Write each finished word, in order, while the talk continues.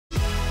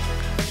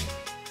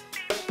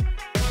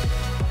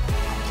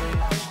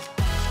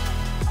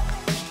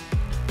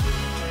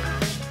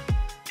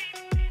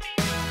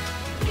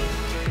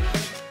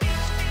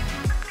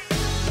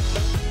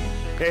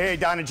Hey,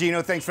 Don and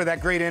Gino, thanks for that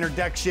great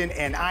introduction,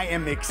 and I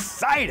am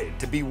excited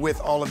to be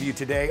with all of you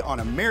today on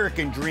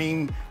American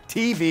Dream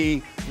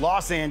TV,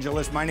 Los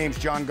Angeles. My name's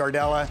John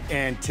Gardella,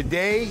 and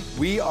today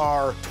we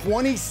are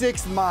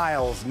 26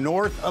 miles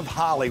north of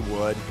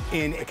Hollywood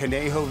in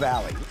Conejo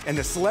Valley. And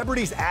the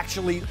celebrities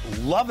actually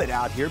love it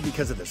out here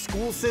because of the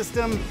school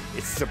system,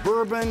 it's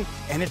suburban,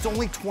 and it's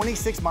only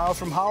 26 miles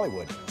from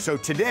Hollywood. So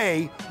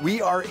today,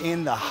 we are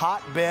in the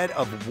hotbed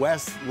of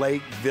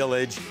Westlake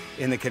Village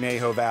in the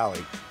Conejo Valley.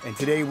 And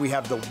today we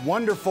have the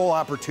wonderful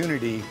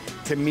opportunity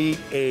to meet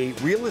a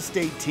real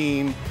estate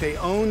team. They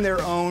own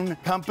their own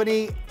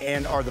company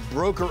and are the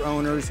broker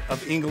owners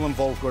of Engel &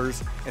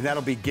 Volkers, and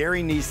that'll be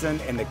Gary Neeson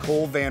and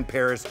Nicole Van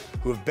Paris,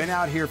 who have been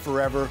out here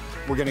forever.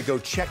 We're gonna go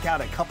check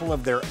out a couple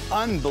of their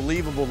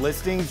unbelievable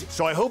listings.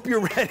 So I hope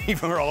you're ready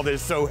for all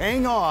this, so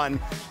hang on,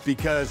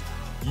 because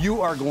you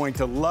are going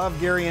to love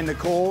Gary and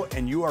Nicole,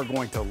 and you are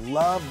going to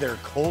love their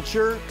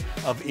culture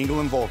of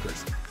Engel &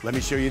 Volkers. Let me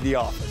show you the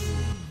office.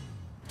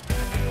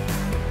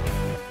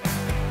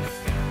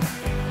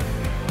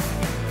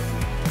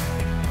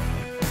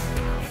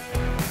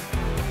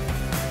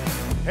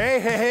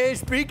 Hey,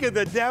 speak of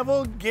the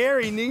devil,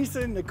 Gary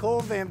Neeson,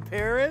 Nicole Van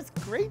Paris.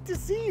 Great to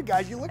see you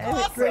guys. You look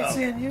awesome. Great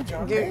seeing you,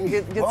 John. Good seeing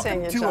you, John.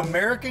 Welcome to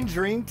American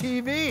Dream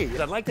TV.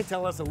 I'd like to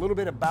tell us a little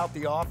bit about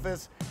the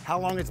office, how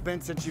long it's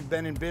been since you've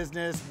been in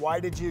business, why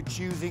did you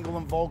choose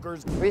Engel &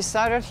 Volkers? We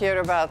started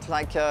here about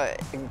like a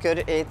good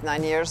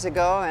 8-9 years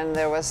ago, and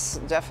there was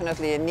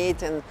definitely a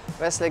need in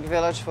Westlake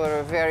Village for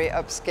a very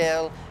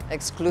upscale,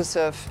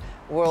 exclusive,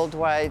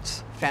 worldwide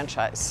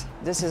franchise.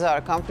 This is our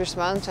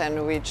accomplishment,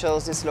 and we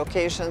chose this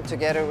location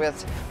together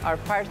with our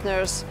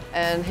partners,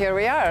 and here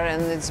we are,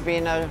 and it's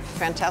been a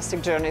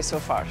fantastic journey so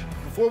far.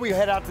 Before we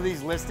head out to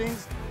these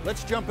listings,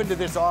 let's jump into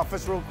this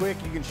office real quick.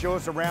 You can show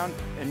us around,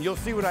 and you'll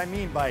see what I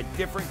mean by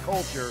different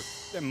culture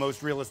than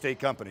most real estate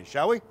companies,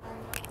 shall we?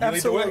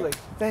 Absolutely.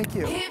 Thank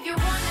you. If you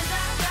want it,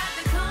 I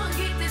got the come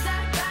get this,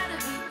 I gotta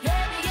be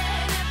yeah,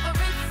 and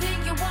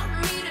everything you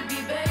want me to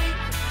be, babe.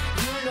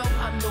 You know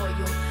I'm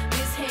loyal.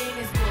 This hand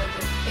is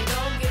loyal. It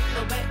don't get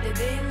no better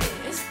than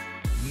this.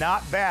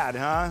 Not bad,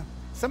 huh?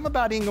 Something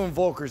about Engel &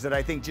 Volkers that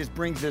I think just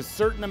brings a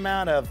certain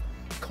amount of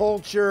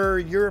culture,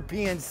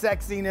 European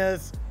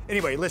sexiness.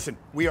 Anyway, listen,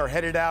 we are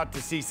headed out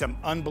to see some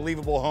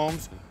unbelievable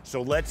homes,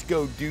 so let's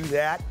go do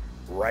that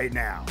right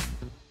now.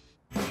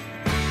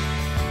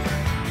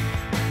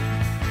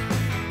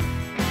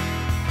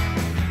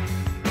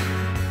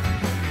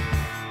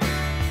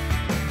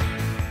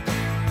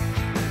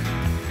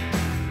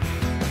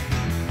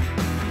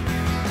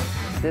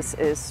 This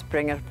is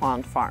Springer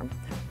Pond Farm,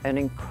 an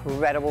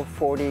incredible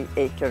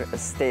 40-acre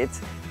estate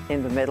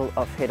in the middle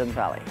of Hidden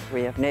Valley.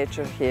 We have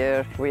nature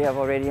here, we have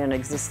already an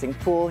existing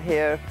pool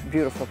here,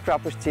 beautiful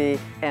property,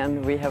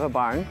 and we have a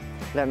barn.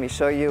 Let me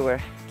show you where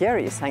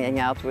Gary is hanging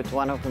out with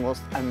one of the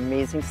most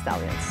amazing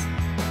stallions.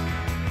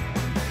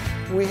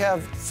 We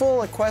have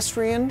full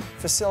equestrian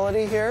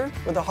facility here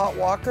with a hot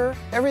walker,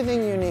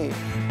 everything you need.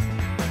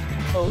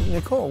 So,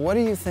 Nicole, what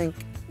do you think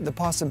the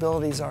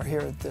possibilities are here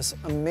at this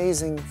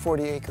amazing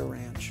 40-acre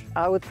ranch?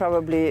 I would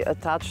probably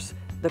attach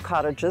the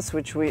cottages,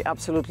 which we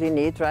absolutely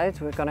need, right?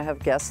 We're gonna have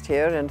guests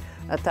here, and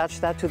attach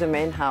that to the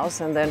main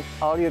house, and then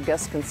all your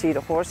guests can see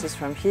the horses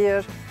from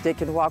here. They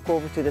can walk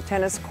over to the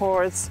tennis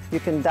courts. You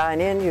can dine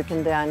in, you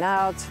can dine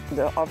out.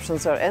 The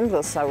options are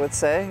endless, I would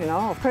say. You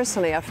know,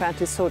 personally, I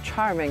find it so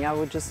charming. I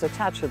would just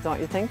attach it, don't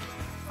you think?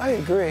 I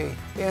agree.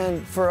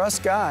 And for us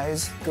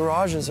guys,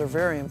 garages are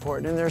very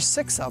important, and there's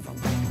 6 of them.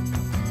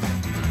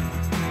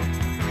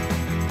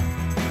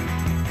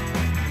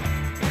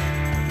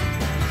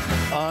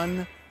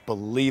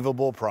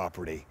 Unbelievable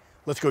property.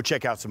 Let's go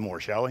check out some more,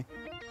 shall we?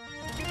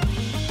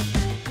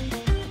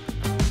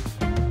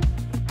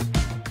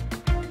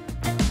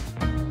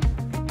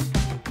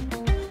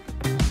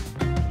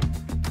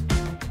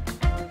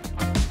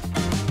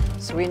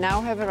 So we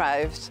now have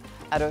arrived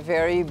at a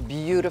very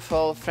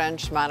beautiful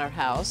French manor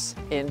house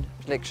in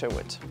Lake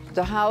Sherwood.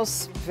 The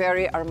house,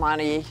 very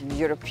Armani,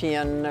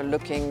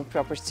 European-looking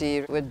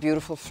property with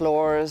beautiful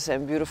floors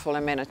and beautiful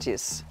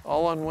amenities.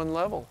 All on one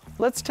level.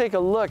 Let's take a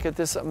look at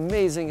this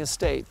amazing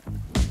estate.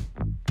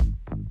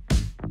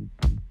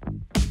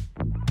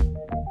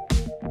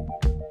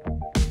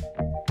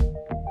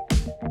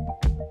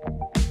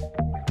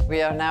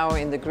 We are now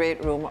in the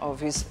great room of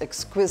his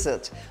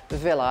exquisite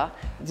villa.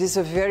 This is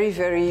a very,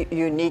 very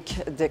unique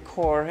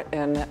decor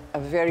and a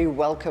very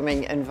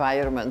welcoming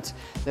environment.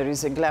 There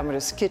is a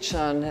glamorous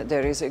kitchen,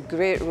 there is a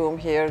great room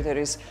here, there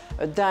is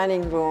a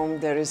dining room,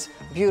 there is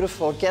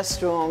beautiful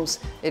guest rooms.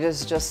 It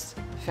is just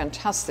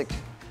fantastic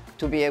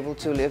to be able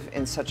to live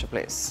in such a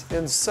place.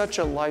 In such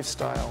a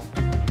lifestyle.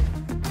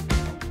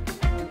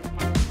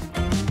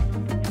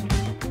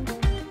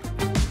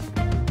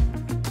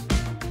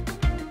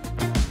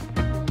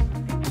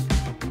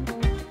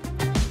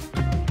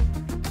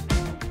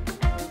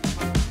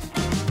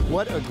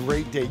 What a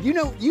great day. You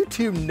know, you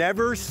two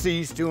never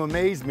cease to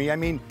amaze me. I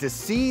mean, to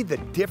see the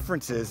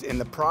differences in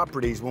the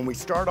properties when we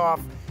start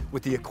off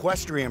with the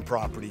equestrian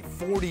property,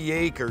 40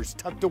 acres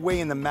tucked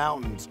away in the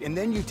mountains, and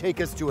then you take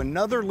us to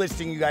another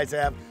listing you guys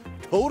have,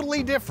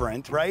 totally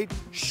different, right?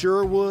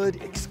 Sherwood,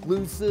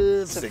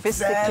 exclusive,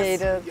 Sophisticated.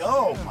 success.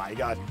 Oh my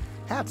God.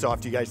 Hats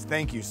off to you guys.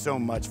 Thank you so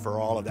much for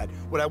all of that.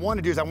 What I want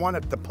to do is I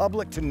want the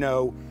public to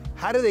know,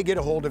 how do they get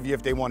a hold of you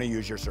if they want to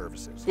use your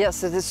services?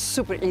 Yes, it is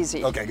super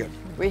easy. Okay, good.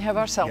 We have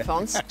our cell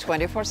phones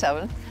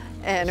 24/7,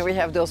 and we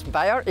have those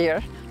by our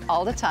ear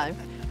all the time.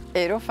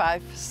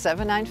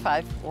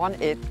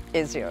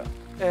 805-795-1880.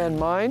 And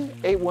mine,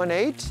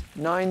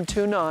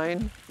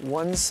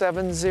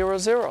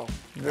 818-929-1700.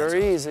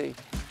 Very easy.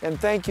 And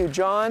thank you,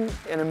 John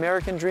and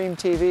American Dream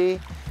TV.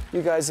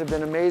 You guys have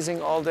been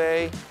amazing all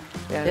day.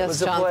 And it Yes,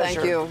 was a John, pleasure.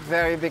 thank you.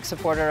 Very big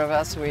supporter of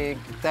us. We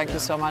thank you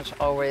so much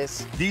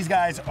always. These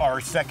guys are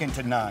second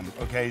to none,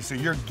 okay? So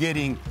you're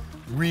getting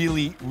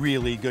really,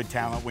 really good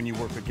talent when you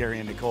work with Gary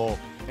and Nicole.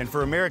 And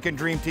for American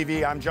Dream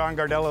TV, I'm John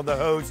Gardella, the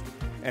host.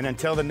 And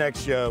until the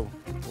next show,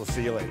 we'll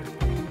see you later.